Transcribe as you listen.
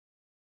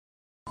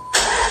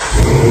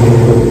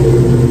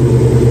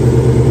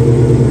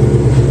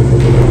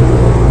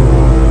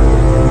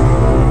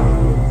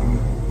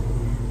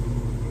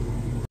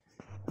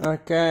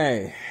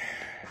Okay,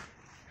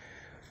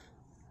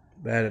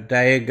 about a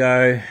day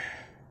ago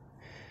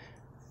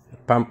the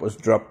pump was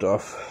dropped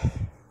off,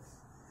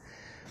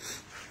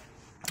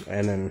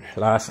 and then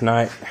last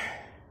night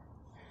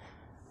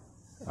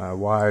I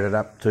wired it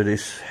up to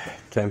this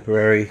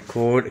temporary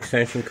cord,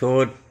 extension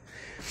cord,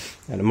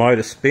 and the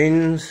motor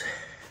spins,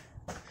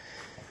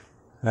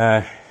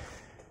 though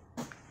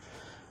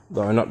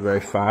not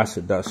very fast.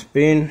 It does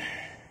spin.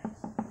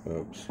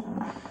 Oops.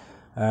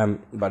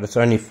 But it's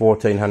only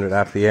 1400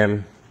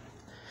 RPM.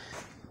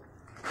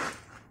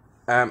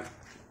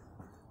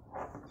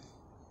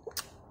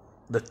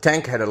 The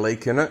tank had a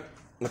leak in it,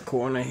 in the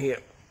corner here.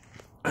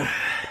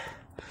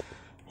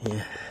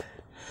 Yeah.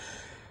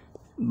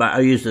 But I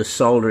used a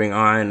soldering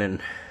iron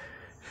and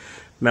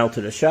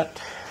melted it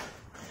shut.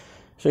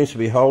 Seems to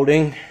be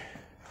holding.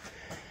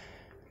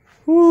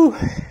 Woo.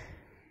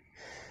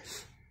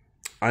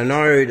 I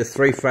know the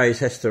 3-phase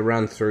has to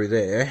run through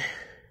there,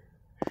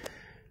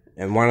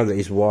 and one of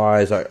these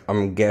wires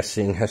I'm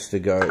guessing has to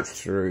go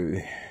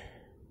through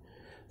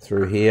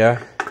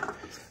here.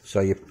 So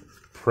you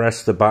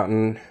press the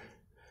button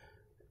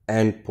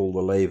and pull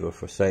the lever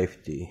for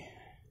safety.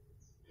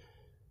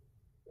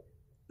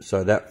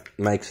 So that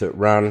makes it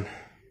run.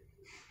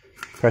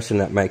 Pressing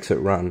that makes it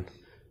run.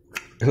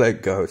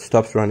 Let go, it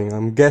stops running.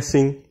 I'm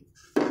guessing.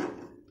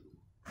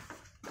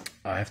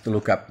 I have to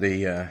look up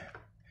the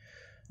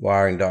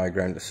wiring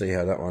diagram to see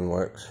how that one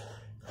works.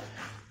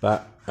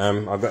 But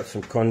I've got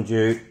some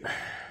conduit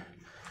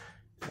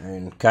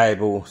and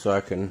cable so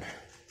I can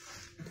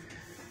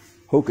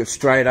hook it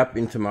straight up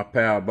into my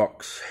power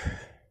box.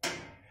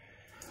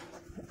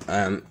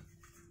 I'll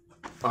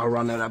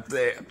run it up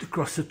there, up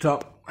across the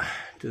top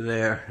to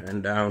there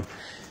and down,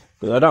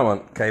 because I don't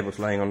want cables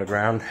laying on the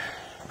ground.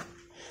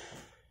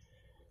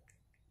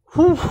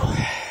 Whew.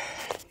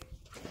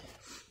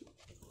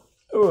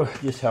 Oh,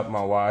 just helped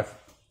my wife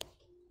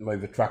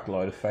move a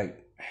truckload of fake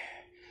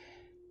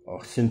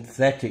or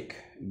synthetic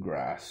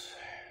grass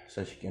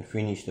so she can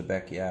finish the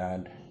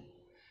backyard.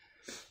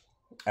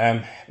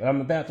 But I'm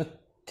about to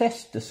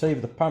test to see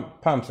if the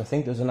pumps. I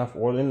think there's enough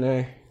oil in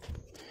there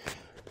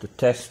to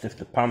test if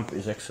the pump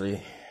is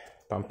actually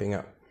pumping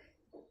up.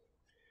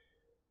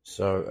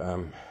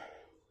 So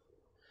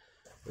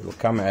it'll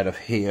come out of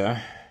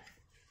here.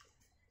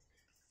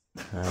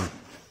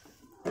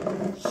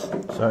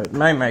 So it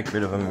may make a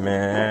bit of a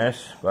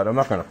mess, but I'm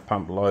not going to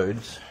pump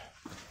loads.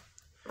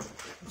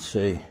 Let's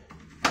see.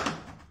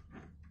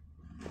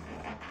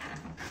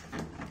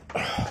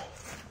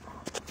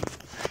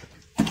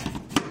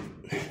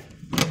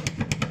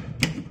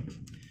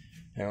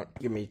 Hang on,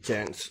 give me a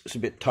chance. It's a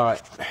bit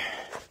tight.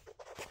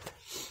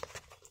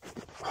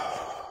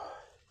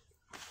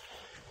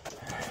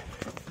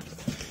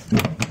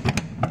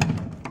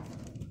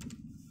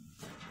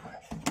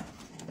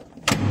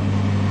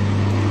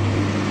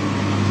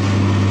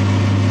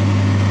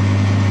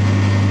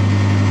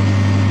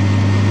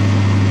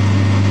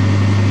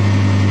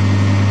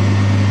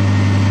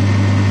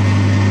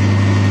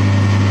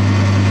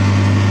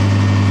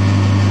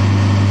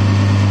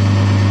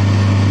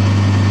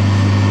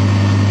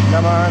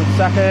 Come on,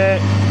 suck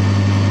it.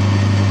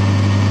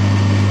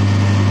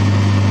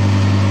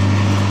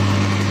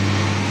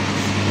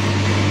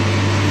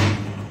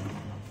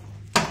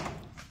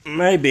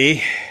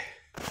 Maybe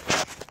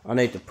I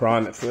need to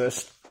prime it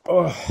first.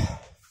 Oh.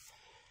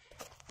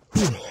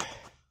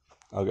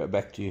 I'll get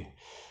back to you.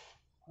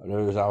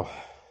 I'll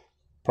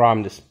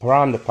prime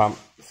the pump,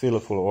 fill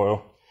it full of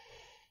oil,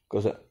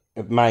 because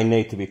it may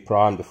need to be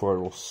primed before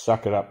it will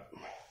suck it up,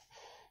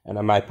 and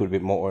I may put a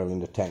bit more oil in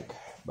the tank,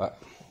 but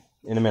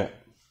in a minute.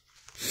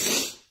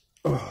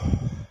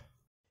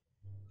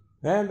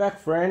 And back,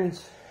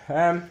 friends.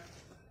 I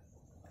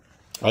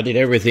did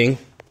everything.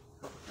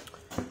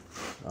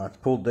 I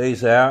pulled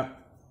these out.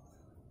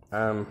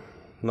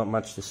 Not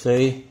much to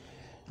see.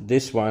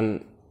 This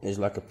one is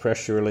like a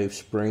pressure relief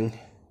spring.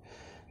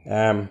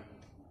 But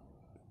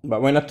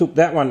when I took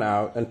that one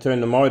out and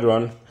turned the motor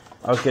on,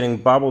 I was getting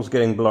bubbles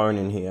getting blown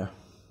in here.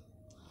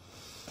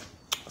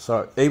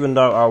 So even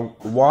though I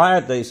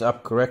wired these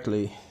up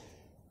correctly,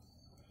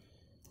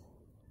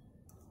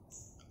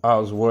 I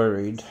was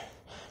worried.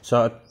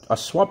 So I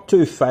swapped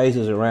 2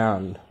 phases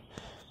around.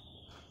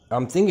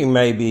 I'm thinking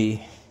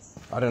maybe,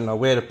 I don't know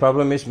where the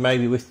problem is,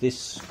 maybe with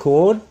this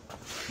cord.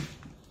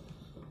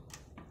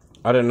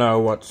 I don't know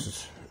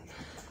what's,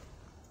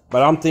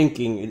 but I'm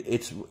thinking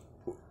it's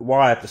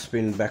wired to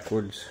spin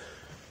backwards.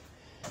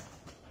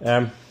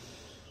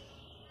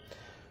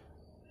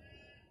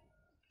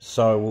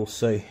 So we'll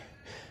see.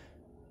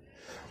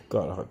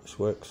 God, I hope this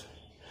works.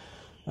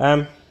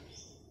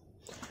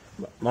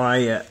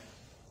 My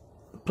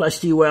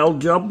plastic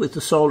weld job with the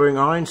soldering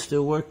iron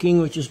still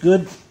working, which is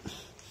good.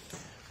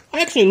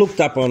 I actually looked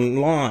up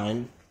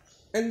online,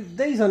 and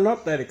these are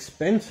not that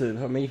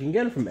expensive. I mean, you can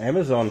get them from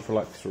Amazon for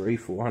like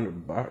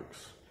 $300-400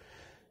 bucks.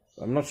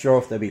 I'm not sure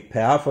if they'd be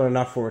powerful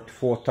enough for a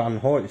 4-ton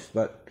hoist,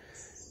 but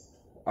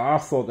I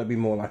thought they'd be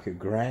more like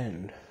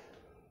 $1,000.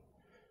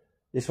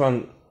 This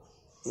one,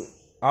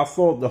 I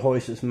thought the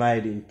hoist is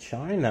made in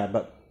China,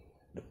 but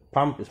the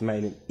pump is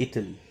made in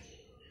Italy.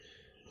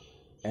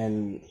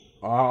 And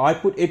I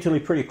put Italy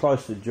pretty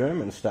close to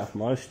German stuff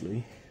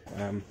mostly.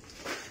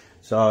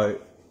 So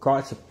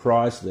quite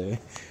surprised there.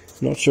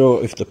 Not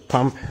sure if the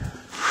pump,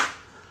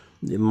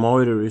 the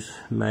motor is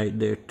made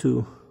there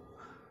too.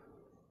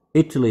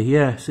 Italy,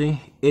 yeah,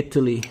 see?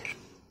 Italy.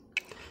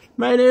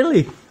 Made in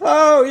Italy.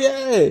 Oh,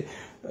 yeah.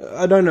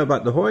 I don't know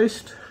about the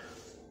hoist.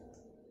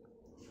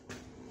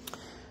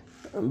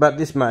 But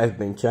this may have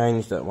been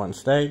changed at one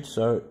stage,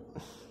 so...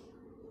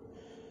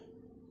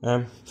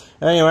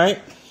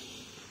 anyway.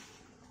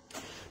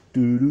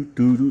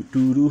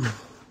 Doo-doo-doo-doo-doo-doo.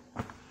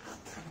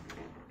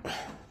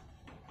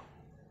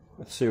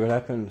 Let's see what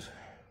happens.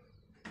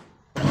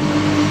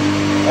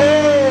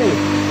 Hey!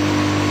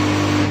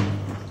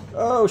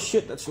 Oh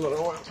shit, that's a lot of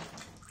oil.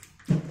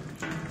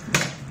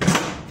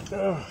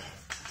 Oh.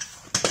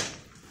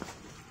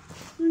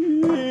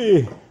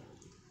 Yeah.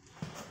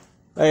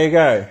 There you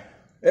go.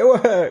 It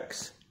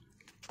works.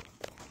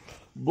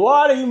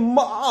 Bloody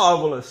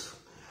marvellous.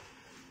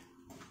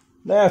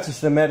 Now it's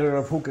just a matter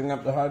of hooking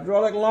up the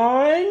hydraulic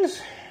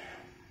lines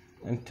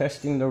and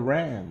testing the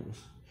rams.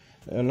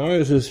 I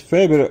notice there's a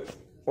fair bit of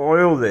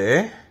oil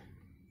there.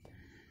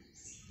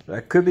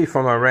 That could be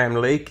from a ram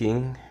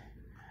leaking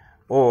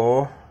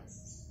or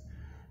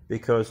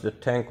because the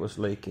tank was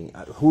leaking.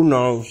 Who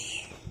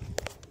knows?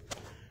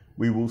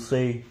 We will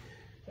see.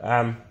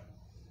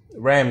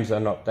 Rams are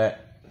not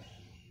that.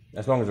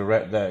 As long as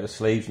the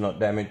sleeve's not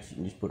damaged,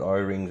 you just put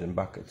O-rings and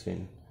buckets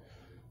in.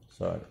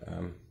 So,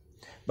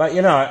 but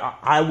you know,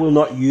 I will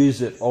not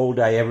use it all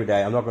day, every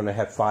day. I'm not going to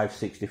have 5,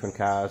 6 different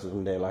cars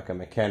in there like a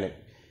mechanic.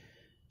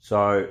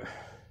 So,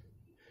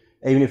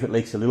 even if it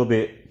leaks a little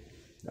bit,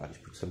 I'll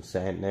just put some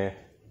sand there.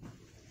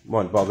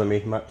 Won't bother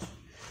me much.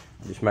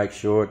 Just make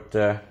sure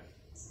it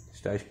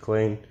stays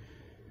clean.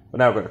 But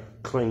now I've got to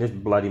clean this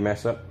bloody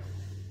mess up.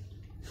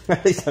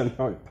 At least I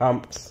know it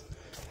pumps.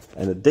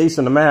 And a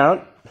decent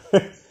amount.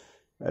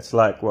 That's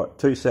like, what,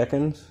 2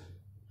 seconds?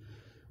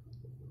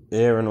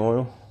 Air and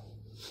oil.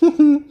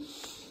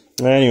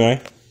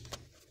 Anyway.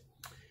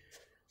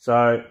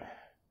 So,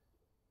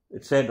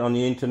 it said on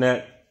the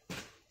internet,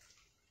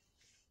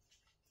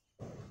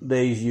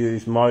 these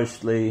use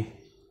mostly,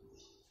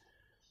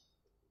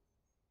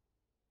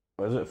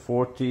 what is it,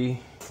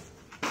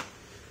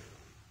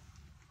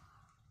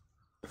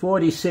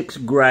 46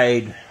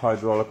 grade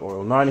hydraulic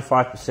oil.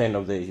 95%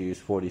 of these use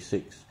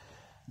 46.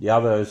 The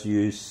others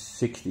use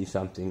 60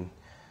 something.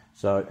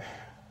 So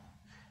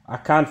I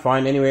can't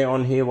find anywhere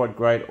on here what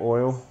grade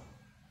oil.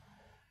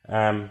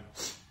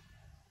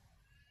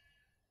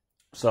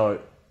 So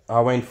I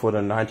went for the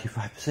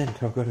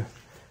 95%. I've got a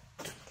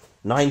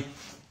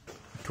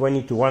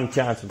 20 to 1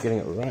 chance of getting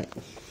it right.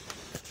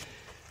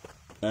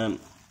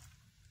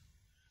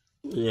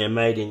 Yeah,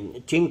 made in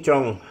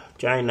Chingchong,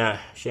 China,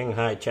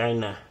 Shanghai,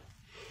 China.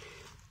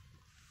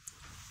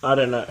 I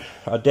don't know.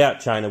 I doubt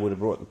China would have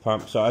brought the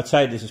pump, so I'd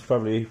say this is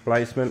probably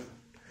replacement.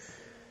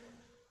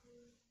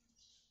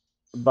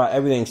 But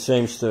everything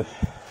seems to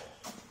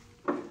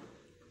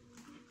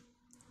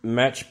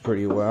match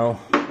pretty well.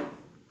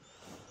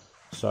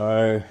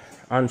 So,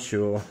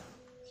 unsure.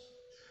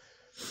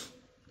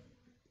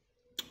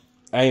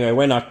 Anyway,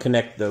 when I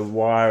connect the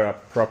wire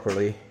up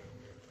properly,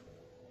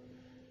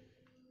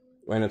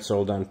 when it's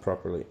all done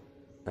properly,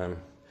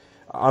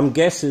 I'm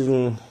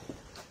guessing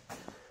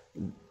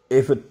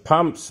if it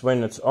pumps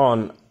when it's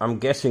on, I'm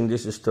guessing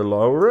this is to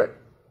lower it.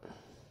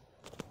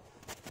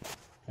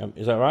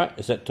 Is that right?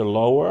 Is that to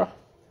lower?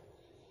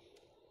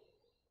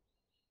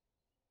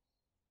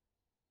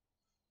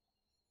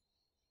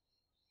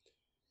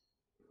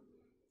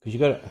 Because you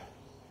got to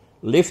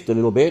lift a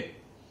little bit,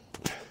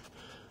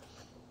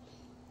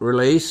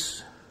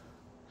 release,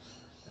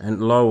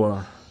 and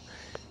lower.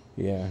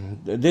 Yeah,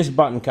 this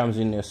button comes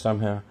in there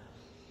somehow.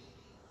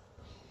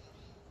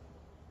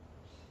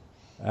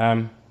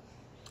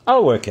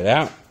 I'll work it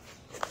out.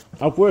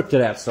 I've worked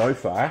it out so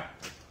far.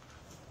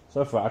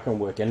 So far I can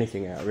work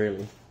anything out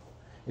really.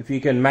 If you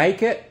can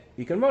make it,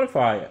 you can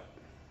modify it.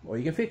 Or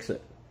you can fix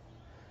it.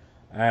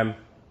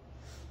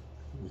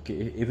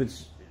 If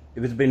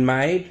it's been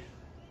made,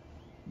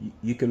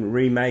 you can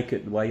remake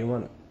it the way you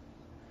want it.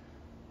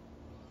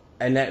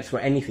 And that's for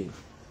anything.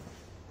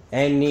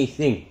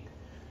 Anything.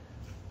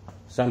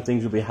 Some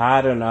things will be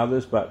harder than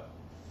others, but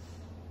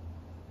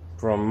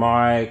from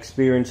my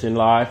experience in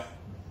life,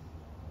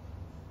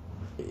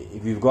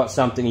 if you've got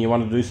something and you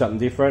want to do something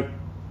different,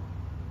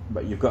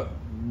 but you've got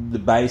the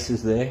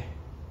bases there,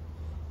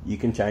 you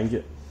can change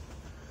it.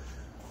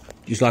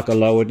 Just like I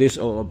lowered this,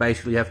 all I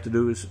basically have to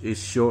do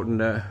is shorten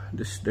the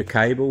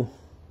cable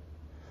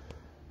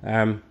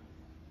to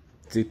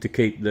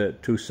keep the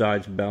two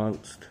sides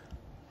balanced.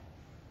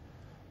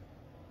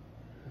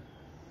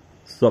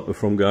 Stop it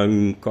from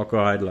going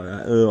cockeyed like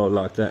that, or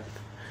like that.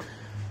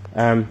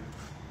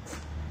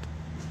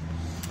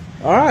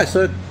 Alright,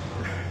 so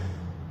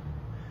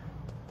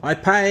I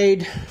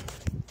paid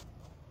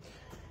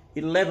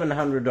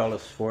 $1,100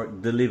 for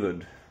it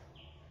delivered.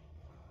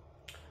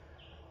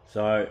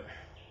 So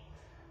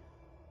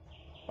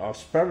I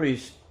was probably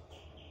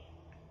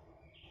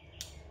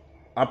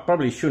I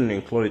probably shouldn't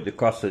include the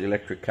cost of the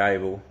electric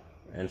cable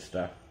and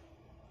stuff,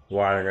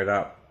 wiring it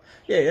up.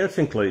 Yeah, let's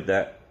include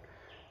that.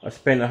 I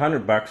spent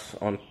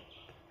 $100 on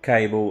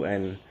cable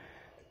and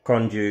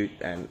conduit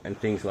and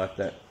things like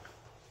that.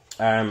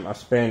 I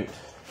spent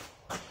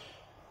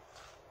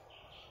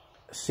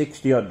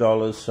 $60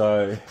 odd,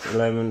 so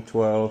 11,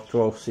 12,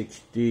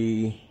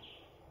 1260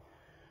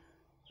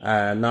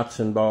 nuts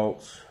and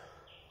bolts.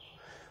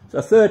 So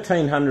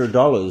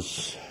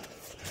 $1,300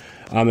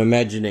 I'm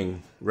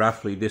imagining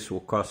roughly this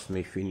will cost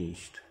me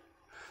finished.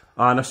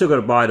 Oh, and I still got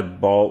to buy the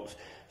bolts.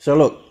 So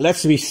look,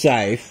 let's be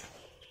safe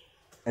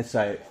and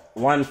say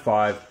 15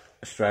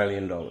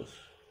 Australian dollars,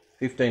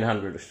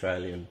 1,500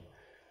 Australian,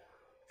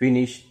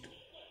 finished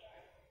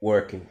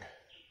working.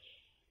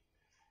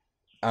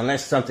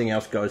 Unless something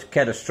else goes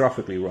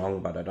catastrophically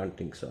wrong, but I don't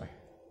think so.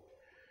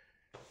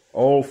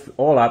 All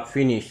up,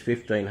 finished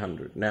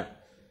 1,500. Now,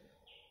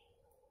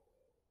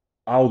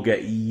 I'll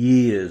get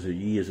years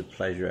of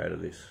pleasure out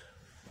of this.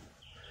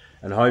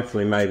 And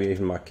hopefully maybe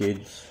even my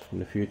kids in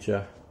the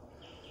future.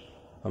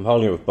 I'm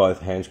holding it with both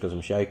hands because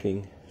I'm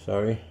shaking,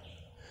 sorry.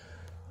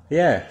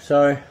 Yeah,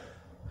 so,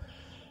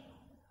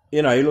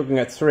 you know, you're looking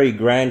at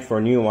 $3,000 for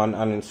a new one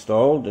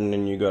uninstalled, and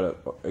then you got to,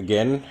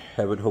 again,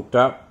 have it hooked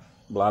up,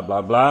 blah,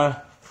 blah, blah.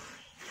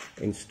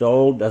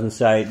 Installed, doesn't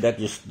say that,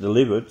 just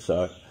delivered,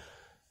 so,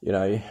 you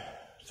know,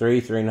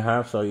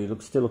 3.5, so you're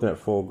still looking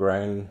at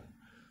 $4,000.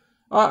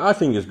 I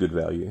think it's good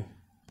value.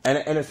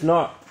 And it's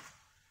not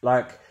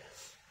like,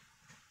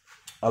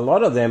 a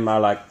lot of them are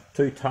like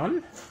 2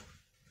 ton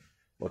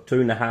or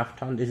 2.5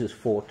 ton. This is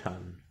 4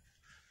 ton,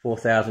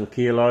 4,000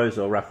 kilos,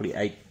 or roughly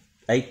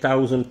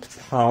 8,000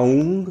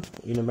 pounds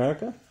in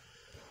America.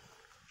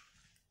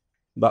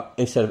 But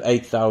instead of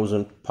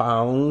 8,000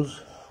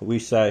 pounds, we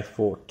say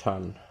 4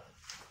 ton.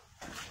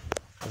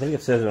 I think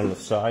it says it on the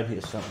side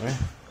here somewhere.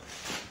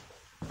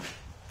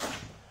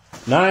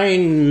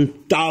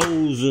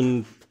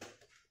 9,000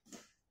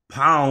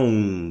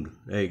 pound.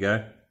 There you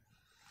go.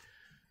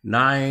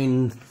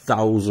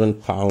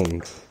 9,000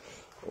 pounds,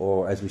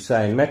 or as we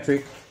say in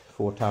metric,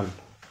 4 ton.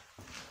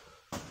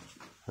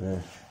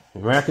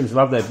 Americans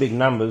love their big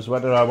numbers.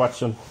 What did I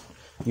watch on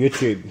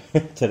YouTube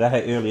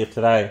earlier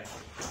today?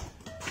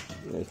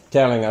 They're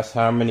telling us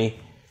how many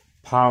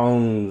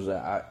pounds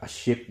a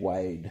ship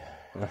weighed.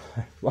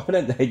 Why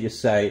don't they just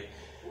say,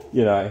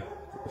 you know,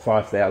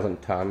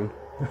 5,000 ton?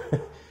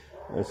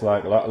 It's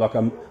like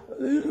a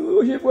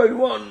ship weighed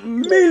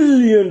 1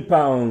 million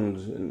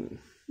pounds. And,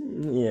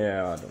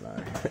 yeah, I don't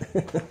know.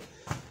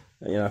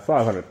 You know,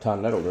 500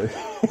 ton, that'll do.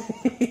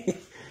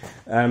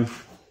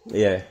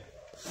 Yeah.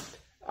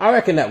 I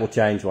reckon that will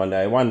change one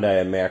day. One day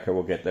America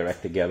will get their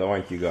act together,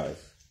 won't you guys?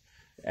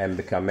 And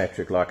become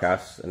metric like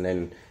us. And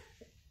then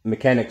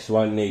mechanics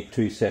won't need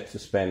 2 sets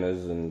of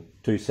spanners and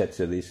 2 sets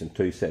of this and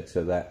 2 sets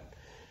of that.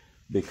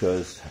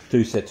 Because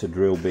 2 sets of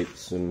drill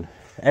bits and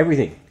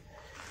everything.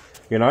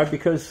 You know,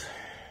 because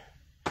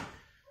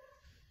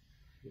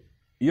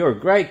you're a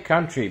great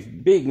country,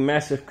 big,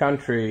 massive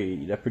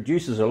country that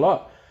produces a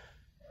lot.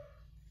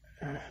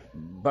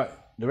 But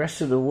the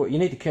rest of the world, you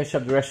need to catch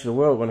up the rest of the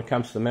world when it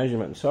comes to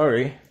measurement.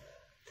 Sorry.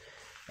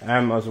 I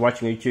was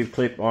watching a YouTube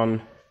clip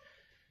on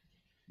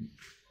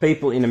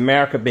people in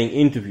America being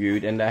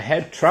interviewed, and they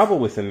had trouble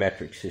with the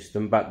metric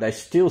system, but they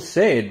still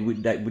said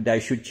they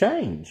should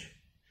change.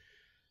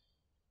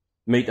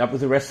 Meet up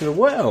with the rest of the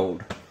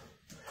world.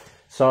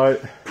 So,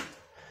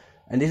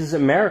 and this is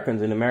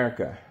Americans in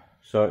America.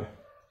 So,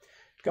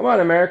 come on,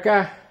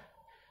 America,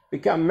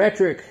 become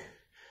metric,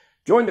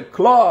 join the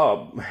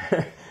club.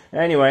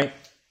 Anyway,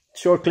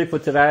 short clip for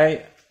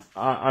today.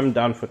 I'm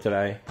done for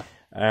today.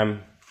 I've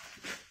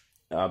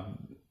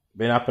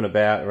been up and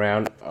about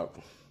around.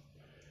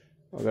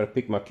 I've got to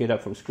pick my kid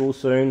up from school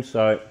soon,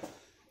 so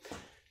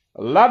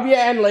love you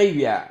and leave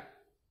you.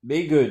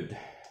 Be good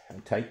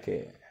and take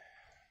care.